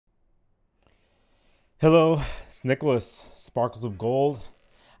Hello, it's Nicholas, Sparkles of Gold.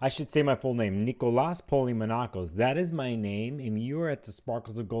 I should say my full name, Nicolas Polymonacos. That is my name, and you are at the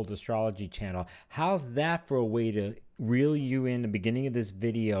Sparkles of Gold Astrology channel. How's that for a way to reel you in the beginning of this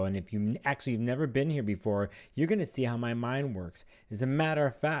video? And if you actually have never been here before, you're going to see how my mind works. As a matter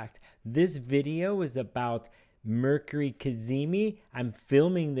of fact, this video is about Mercury Cazimi. I'm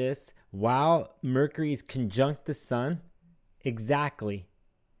filming this while Mercury is conjunct the Sun. Exactly.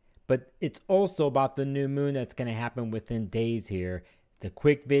 But it's also about the new moon that's going to happen within days here. It's a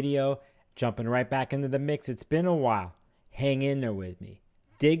quick video, jumping right back into the mix. It's been a while. Hang in there with me.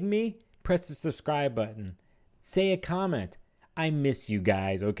 Dig me? Press the subscribe button. Say a comment. I miss you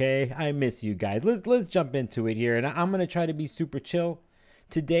guys, okay? I miss you guys. Let's jump into it here. And I'm going to try to be super chill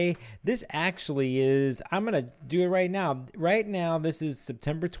today. This actually is, I'm going to do it right now. Right now, this is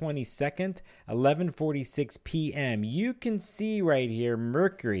September 22nd, 11:46 p.m. You can see right here,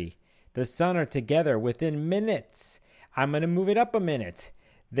 Mercury, the Sun are together within minutes. I'm going to move it up a minute.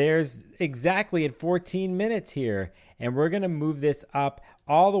 There's exactly at 14 minutes here. And we're going to move this up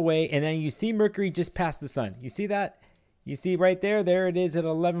all the way. And then you see Mercury just past the Sun. You see that? You see right there? There it is at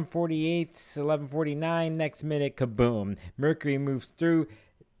 11:48, 11:49. Next minute, kaboom. Mercury moves through.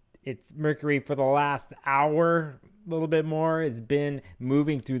 It's Mercury for the last hour, a little bit more, has been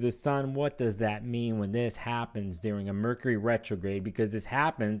moving through the Sun. What does that mean when this happens during a Mercury retrograde? Because this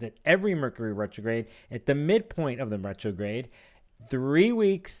happens at every Mercury retrograde, at the midpoint of the retrograde, 3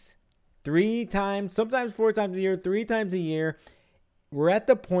 weeks, 3 times, sometimes 4 times a year, 3 times a year. We're at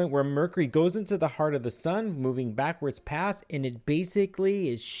the point where Mercury goes into the heart of the Sun, moving backwards past, and it basically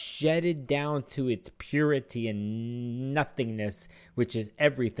is shedded down to its purity and nothingness, which is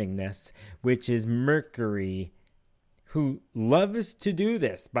everythingness, which is Mercury, who loves to do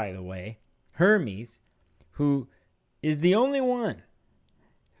this, by the way. Hermes, who is the only one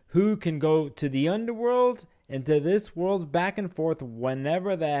who can go to the underworld and to this world back and forth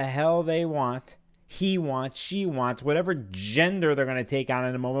whenever the hell they want. He wants, she wants, whatever gender they're going to take on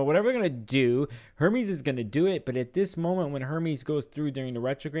in a moment, whatever they're going to do, Hermes is going to do it. But at this moment, when Hermes goes through during the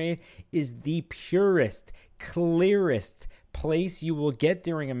retrograde, is the purest, clearest place you will get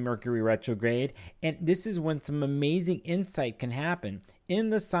during a Mercury retrograde. And this is when some amazing insight can happen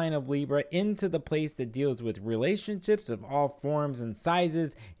in the sign of Libra, into the place that deals with relationships of all forms and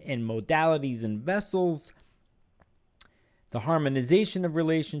sizes and modalities and vessels, the harmonization of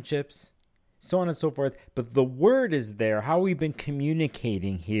relationships, so on and so forth. But the word is there, how we've been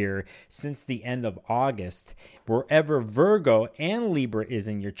communicating here since the end of August, wherever Virgo and Libra is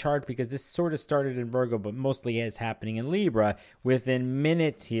in your chart, because this sort of started in Virgo, but mostly is happening in Libra. Within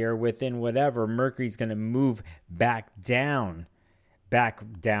minutes here, within whatever, Mercury's going to move back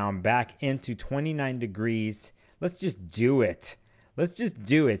into 29 degrees. Let's just do it.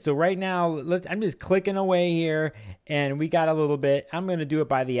 So right now, I'm just clicking away here, and we got a little bit. I'm going to do it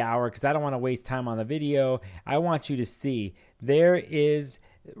by the hour because I don't want to waste time on the video. I want you to see. There is,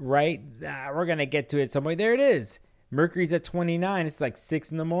 we're going to get to it some way. There it is. Mercury's at 29. It's like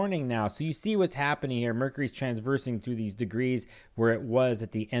 6 in the morning now. So you see what's happening here. Mercury's transversing through these degrees where it was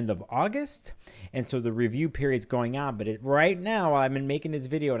at the end of August. And so the review period's going on. But right now, I've been making this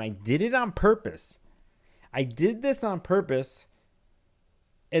video, and I did it on purpose. I did this on purpose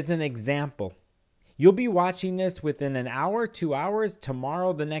as an example. You'll be watching this within an hour, 2 hours,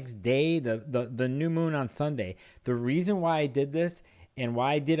 tomorrow, the next day, the new moon on Sunday. The reason why I did this and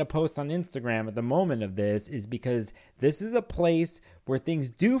why I did a post on Instagram at the moment of this is because this is a place where things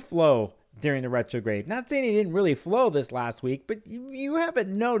do flow during the retrograde. Not saying it didn't really flow this last week, but you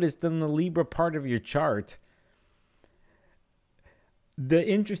haven't noticed in the Libra part of your chart the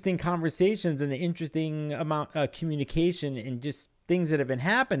interesting conversations and the interesting amount of communication and just things that have been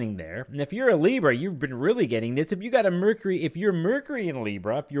happening there. And if you're a Libra, you've been really getting this. If you're Mercury in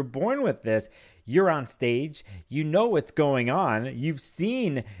Libra, if you're born with this, you're on stage. You know what's going on. You've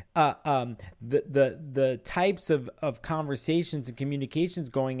seen the types of conversations and communications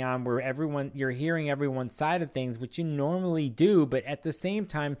going on where you're hearing everyone's side of things, which you normally do. But at the same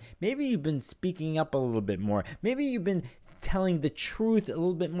time, maybe you've been speaking up a little bit more. Maybe you've been telling the truth a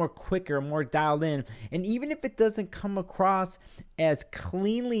little bit more quicker, more dialed in. And even if it doesn't come across as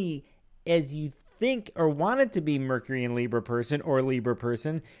cleanly as you think or want it to be Mercury and Libra person or Libra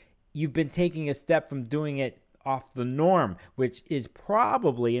person, you've been taking a step from doing it off the norm, which is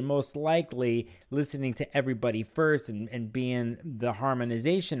probably and most likely listening to everybody first and being the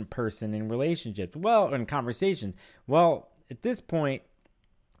harmonization person in relationships. Well, in conversations. Well, at this point,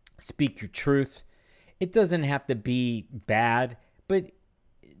 speak your truth. It doesn't have to be bad, but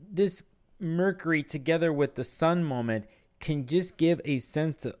this Mercury together with the Sun moment can just give a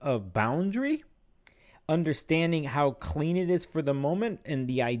sense of boundary, understanding how clean it is for the moment and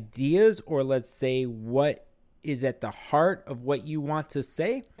the ideas, or let's say what is at the heart of what you want to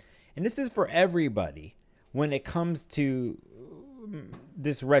say. And this is for everybody when it comes to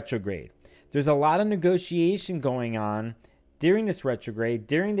this retrograde. There's a lot of negotiation going on during this retrograde,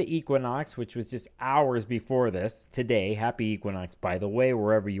 during the equinox, which was just hours before this. Today, happy equinox, by the way,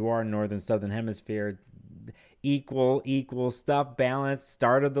 wherever you are, northern, southern hemisphere. Equal stuff, balance,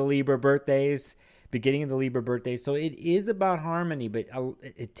 start of the Libra birthdays, beginning of the Libra birthdays. So it is about harmony, but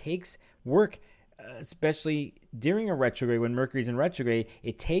it takes work, especially during a retrograde. When Mercury's in retrograde,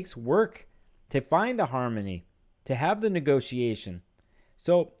 it takes work to find the harmony, to have the negotiation.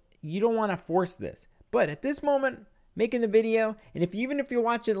 So you don't want to force this. But at this moment, making the video, and even if you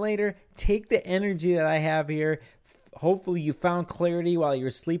watch it later, take the energy that I have here. Hopefully you found clarity while you're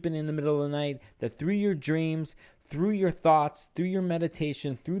sleeping in the middle of the night, that through your dreams, through your thoughts, through your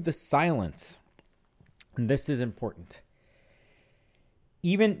meditation, through the silence, and this is important.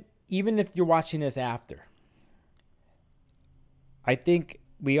 Even if you're watching this after, I think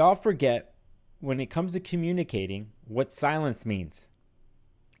we all forget when it comes to communicating what silence means.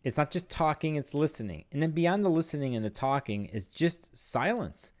 It's not just talking, it's listening. And then beyond the listening and the talking is just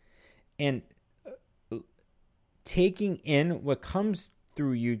silence. And taking in what comes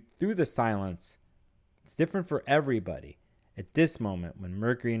through you through the silence. It's different for everybody. At this moment, when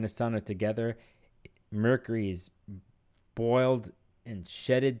Mercury and the Sun are together, Mercury is boiled and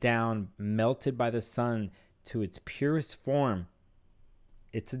shedded down, melted by the Sun to its purest form.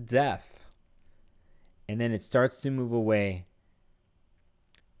 It's a death. And then it starts to move away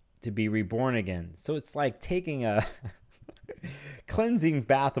to be reborn again. So it's like taking a cleansing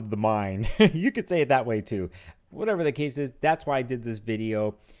bath of the mind. You could say it that way too. Whatever the case is, that's why I did this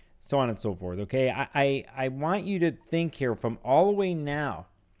video, so on and so forth, okay? I want you to think here from all the way now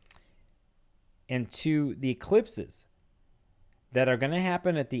and to the eclipses that are going to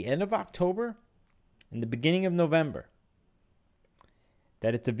happen at the end of October and the beginning of November,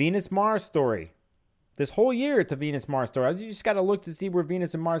 that it's a Venus-Mars story. This whole year, it's a Venus-Mars story. You just got to look to see where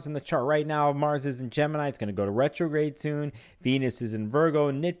Venus and Mars in the chart. Right now, Mars is in Gemini. It's going to go to retrograde soon. Venus is in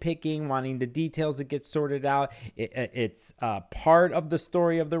Virgo, nitpicking, wanting the details to get sorted out. It's part of the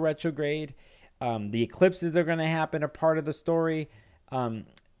story of the retrograde. The eclipses are going to happen, a part of the story.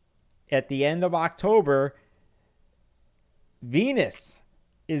 At the end of October, Venus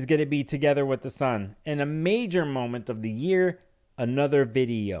is going to be together with the Sun. In a major moment of the year, another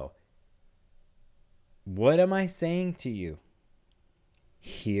video. What am I saying to you?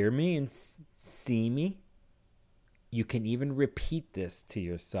 Hear me and see me. You can even repeat this to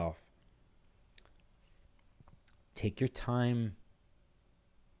yourself. Take your time.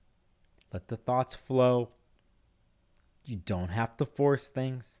 Let the thoughts flow. You don't have to force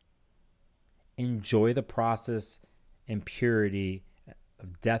things. Enjoy the process and purity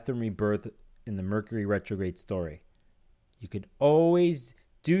of death and rebirth in the Mercury retrograde story. You could always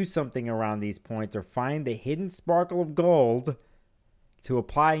do something around these points or find the hidden sparkle of gold to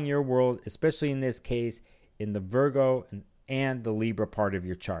apply in your world, especially in this case, in the Virgo and the Libra part of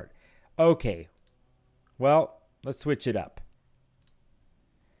your chart. Okay, well, let's switch it up.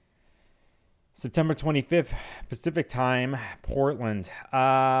 September 25th, Pacific time, Portland.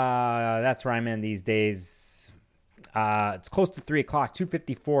 That's where I'm in these days. It's close to 3 o'clock,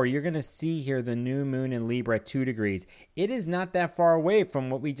 2:54. You're going to see here the new moon in Libra at 2 degrees. It is not that far away from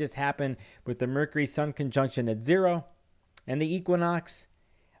what we just happened with the Mercury-Sun conjunction at 0 and the equinox.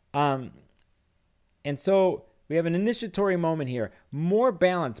 And so we have an initiatory moment here. More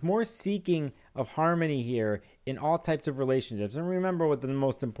balance, more seeking of harmony here in all types of relationships. And remember what the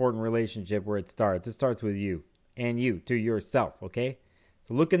most important relationship where it starts. It starts with you and you to yourself, okay?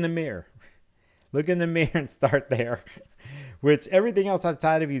 So look in the mirror. Look in the mirror and start there, which everything else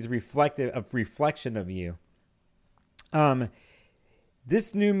outside of you is reflection of you.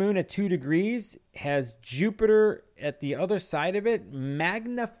 This new moon at 2 degrees has Jupiter at the other side of it,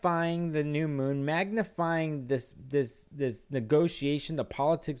 magnifying the new moon, magnifying this negotiation, the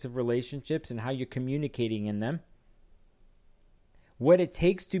politics of relationships and how you're communicating in them. What it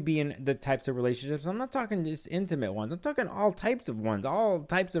takes to be in the types of relationships. I'm not talking just intimate ones. I'm talking all types of ones, all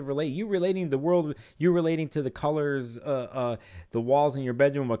types of you relating to the world, you relating to the colors, the walls in your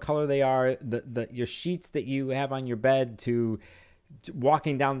bedroom, what color they are, your sheets that you have on your bed, to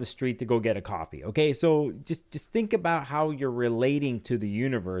walking down the street to go get a coffee. Okay, so just think about how you're relating to the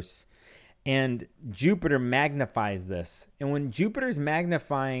universe, and Jupiter magnifies this. And when Jupiter's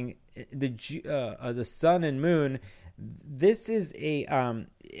magnifying the sun and moon, this is I'm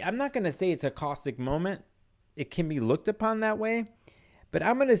not going to say it's a caustic moment. It can be looked upon that way, but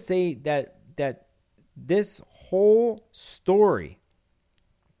I'm going to say that this whole story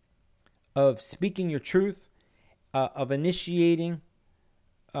of speaking your truth, of initiating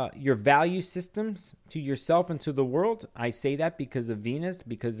your value systems to yourself and to the world. I say that because of Venus,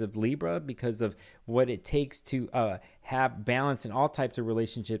 because of Libra, because of what it takes to have balance in all types of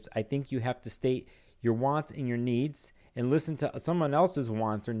relationships. I think you have to state your wants and your needs and listen to someone else's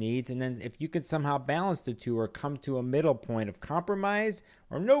wants or needs. And then if you can somehow balance the two or come to a middle point of compromise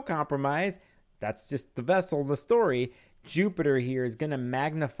or no compromise, that's just the vessel, the story. Jupiter here is going to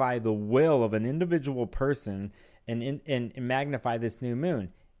magnify the will of an individual person and magnify this new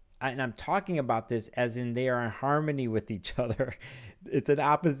moon. And I'm talking about this as in they are in harmony with each other. It's an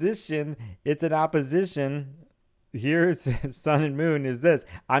opposition. Here's sun and moon is this.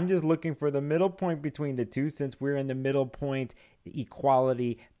 I'm just looking for the middle point between the two, since we're in the middle point,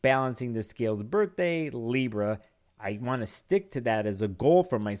 equality, balancing the scales. Birthday, Libra. I want to stick to that as a goal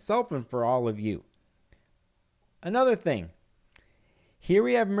for myself and for all of you. Another thing. Here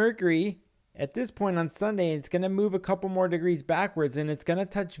we have Mercury. At this point on Sunday, it's going to move a couple more degrees backwards, and it's going to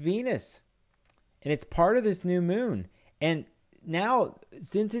touch Venus. And it's part of this new moon. And now,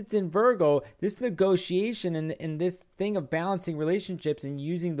 since it's in Virgo, this negotiation and this thing of balancing relationships and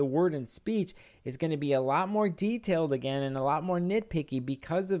using the word and speech is going to be a lot more detailed again and a lot more nitpicky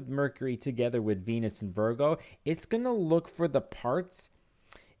because of Mercury together with Venus and Virgo. It's going to look for the parts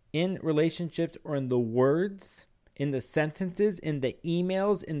in relationships or in the words, in the sentences, in the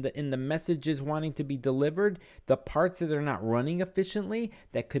emails, in the messages wanting to be delivered, the parts that are not running efficiently,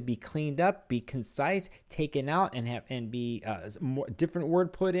 that could be cleaned up, be concise, taken out, and be more different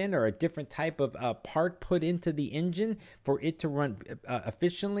word put in, or a different type of part put into the engine for it to run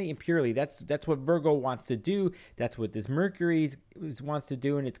efficiently and purely. That's what Virgo wants to do. That's what this Mercury wants to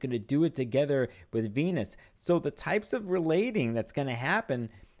do, and it's going to do it together with Venus. So the types of relating that's going to happen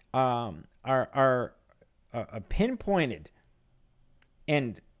are pinpointed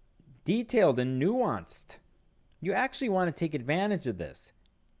and detailed and nuanced. You actually want to take advantage of this.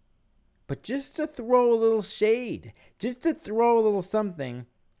 But just to throw a little shade, just to throw a little something,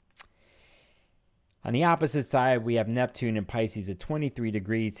 on the opposite side, we have Neptune in Pisces at 23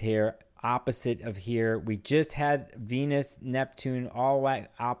 degrees here. Opposite of here, we just had Venus, Neptune, all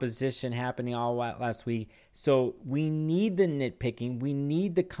opposition happening all last week. So we need the nitpicking. We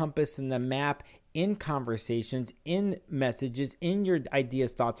need the compass and the map in conversations, in messages, in your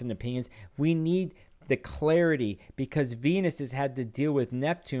ideas, thoughts, and opinions. We need the clarity, because Venus has had to deal with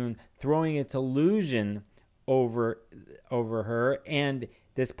Neptune throwing its illusion over her and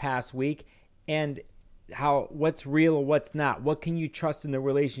this past week, and how what's real or what's not. What can you trust in the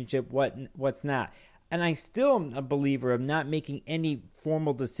relationship? What's not? And I still am a believer of not making any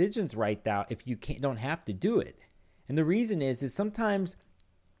formal decisions right now if you don't have to do it. And the reason is sometimes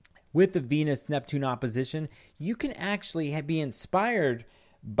with the Venus-Neptune opposition, you can actually be inspired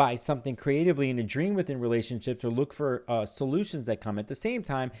by something creatively in a dream within relationships, or look for solutions that come. At the same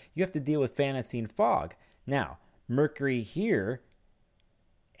time, you have to deal with fantasy and fog. Now, Mercury here,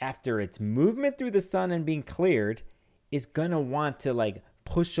 after its movement through the sun and being cleared, is going to want to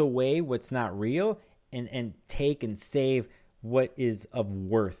push away what's not real and take and save what is of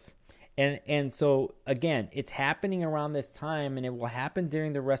worth. And so, again, it's happening around this time, and it will happen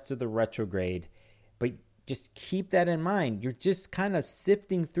during the rest of the retrograde. But just keep that in mind. You're just kind of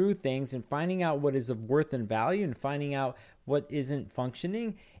sifting through things and finding out what is of worth and value, and finding out what isn't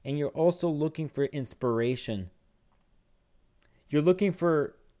functioning. And you're also looking for inspiration. You're looking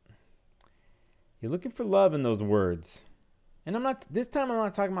for love in those words. And I'm not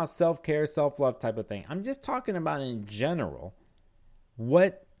talking about self-care, self-love type of thing. I'm just talking about in general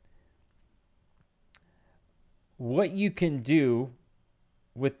what you can do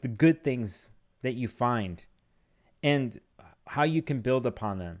with the good things that you find, and how you can build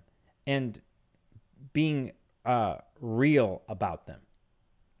upon them, and being real about them.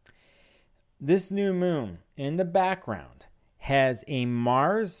 This new moon in the background has a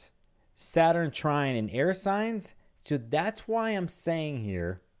Mars Saturn trine in air signs. So that's why I'm saying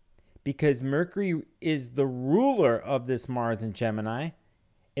here, because Mercury is the ruler of this Mars in Gemini,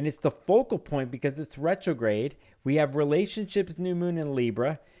 and it's the focal point because it's retrograde. We have relationships, new moon in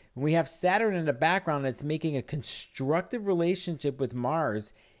Libra. And we have Saturn in the background that's making a constructive relationship with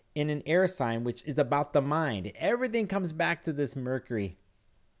Mars in an air sign, which is about the mind. Everything comes back to this Mercury.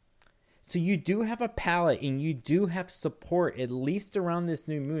 So you do have a palette, and you do have support, at least around this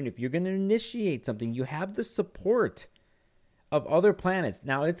new moon. If you're going to initiate something, you have the support of other planets.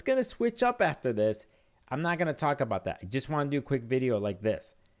 Now, it's going to switch up after this. I'm not going to talk about that. I just want to do a quick video like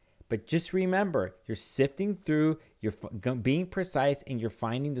this. But just remember, you're sifting through, you're being precise, and you're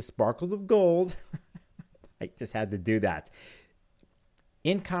finding the sparkles of gold I just had to do that.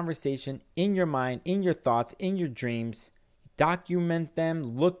 In conversation, in your mind, in your thoughts, in your dreams, document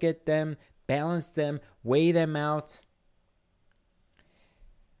them, look at them, balance them, weigh them out,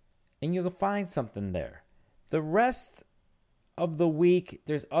 and you'll find something there. The rest of the week,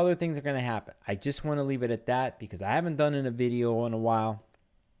 there's other things that are going to happen. I just want to leave it at that because I haven't done a video in a while.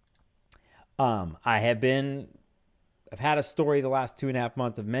 I've had a story the last 2.5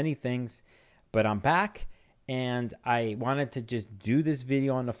 months of many things, but I'm back and I wanted to just do this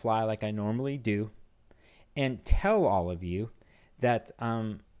video on the fly like I normally do and tell all of you that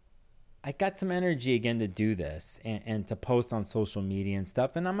I got some energy again to do this and to post on social media and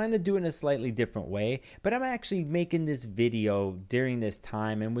stuff. And I'm going to do it in a slightly different way. But I'm actually making this video during this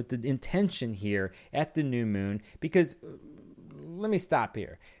time and with the intention here at the new moon. Because let me stop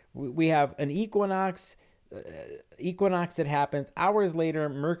here. We have an equinox that happens. Hours later,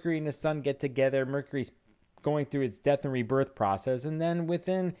 Mercury and the sun get together. Mercury's going through its death and rebirth process. And then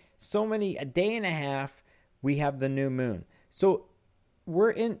within a day and a half, we have the new moon. So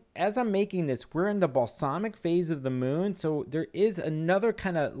as I'm making this, we're in the balsamic phase of the moon. So there is another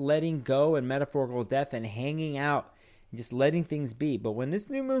kind of letting go and metaphorical death and hanging out and just letting things be. But when this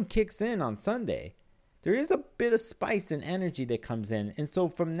new moon kicks in on Sunday, there is a bit of spice and energy that comes in. And so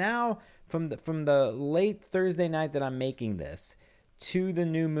from the late Thursday night that I'm making this to the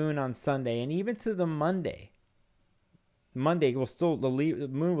new moon on Sunday and even to the Monday the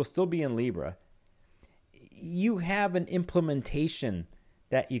moon will still be in Libra. You have an implementation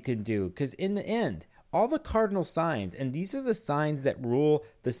that you can do because in the end, all the cardinal signs, and these are the signs that rule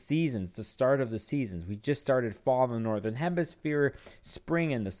the seasons, the start of the seasons. We just started fall in the northern hemisphere,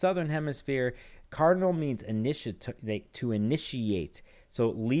 spring in the southern hemisphere. Cardinal means to initiate.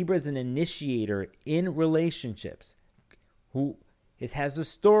 So Libra is an initiator in relationships. It has a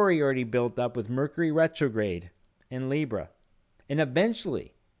story already built up with Mercury retrograde in Libra. And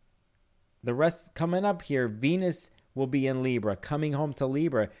eventually, the rest coming up here, Venus will be in Libra, coming home to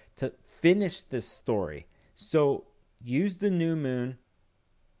Libra to finish this story. So use the new moon.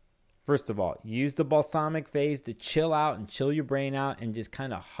 First of all, use the balsamic phase to chill out and chill your brain out and just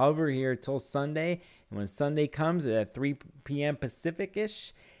kind of hover here till Sunday. And when Sunday comes at 3 p.m.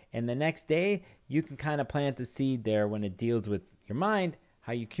 Pacific-ish, and the next day, you can kind of plant the seed there when it deals with your mind,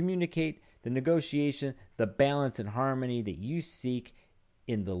 how you communicate, the negotiation, the balance and harmony that you seek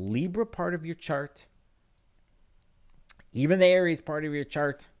in the Libra part of your chart, even the Aries part of your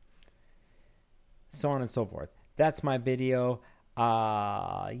chart, so on and so forth. That's my video.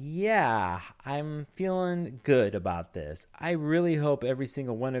 I'm feeling good about this. I really hope every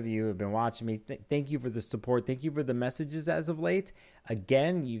single one of you have been watching me. Thank you for the support. Thank you for the messages as of late.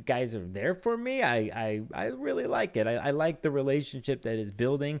 Again, you guys are there for me. I really like it. I like the relationship that is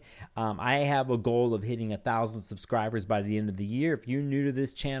building. I have a goal of hitting 1,000 subscribers by the end of the year. If you're new to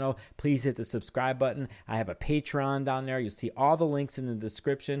this channel, please hit the subscribe button. I have a Patreon down there. You'll see all the links in the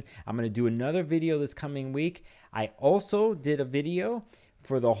description. I'm going to do another video this coming week. I also did a video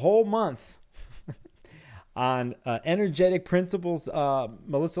for the whole month on Energetic Principles,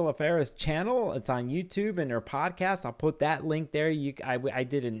 Melissa LaFera's channel. It's on YouTube and her podcast. I'll put that link there. We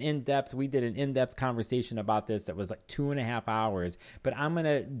did an in-depth conversation about this that was like 2.5 hours. But I'm going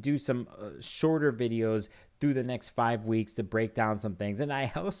to do some shorter videos through the next 5 weeks to break down some things. And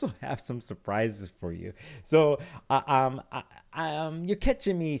I also have some surprises for you. So you're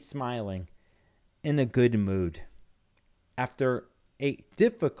catching me smiling in a good mood after a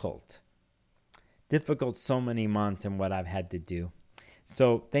difficult so many months and what I've had to do.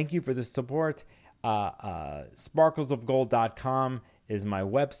 So thank you for the support. Sparklesofgold.com is my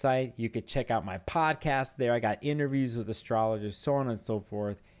website. You could check out my podcast there. I got interviews with astrologers, so on and so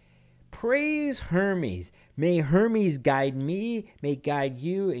forth. Praise Hermes. May Hermes guide me, may guide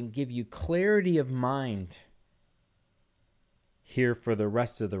you, and give you clarity of mind here for the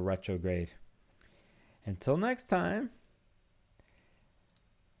rest of the retrograde. Until next time.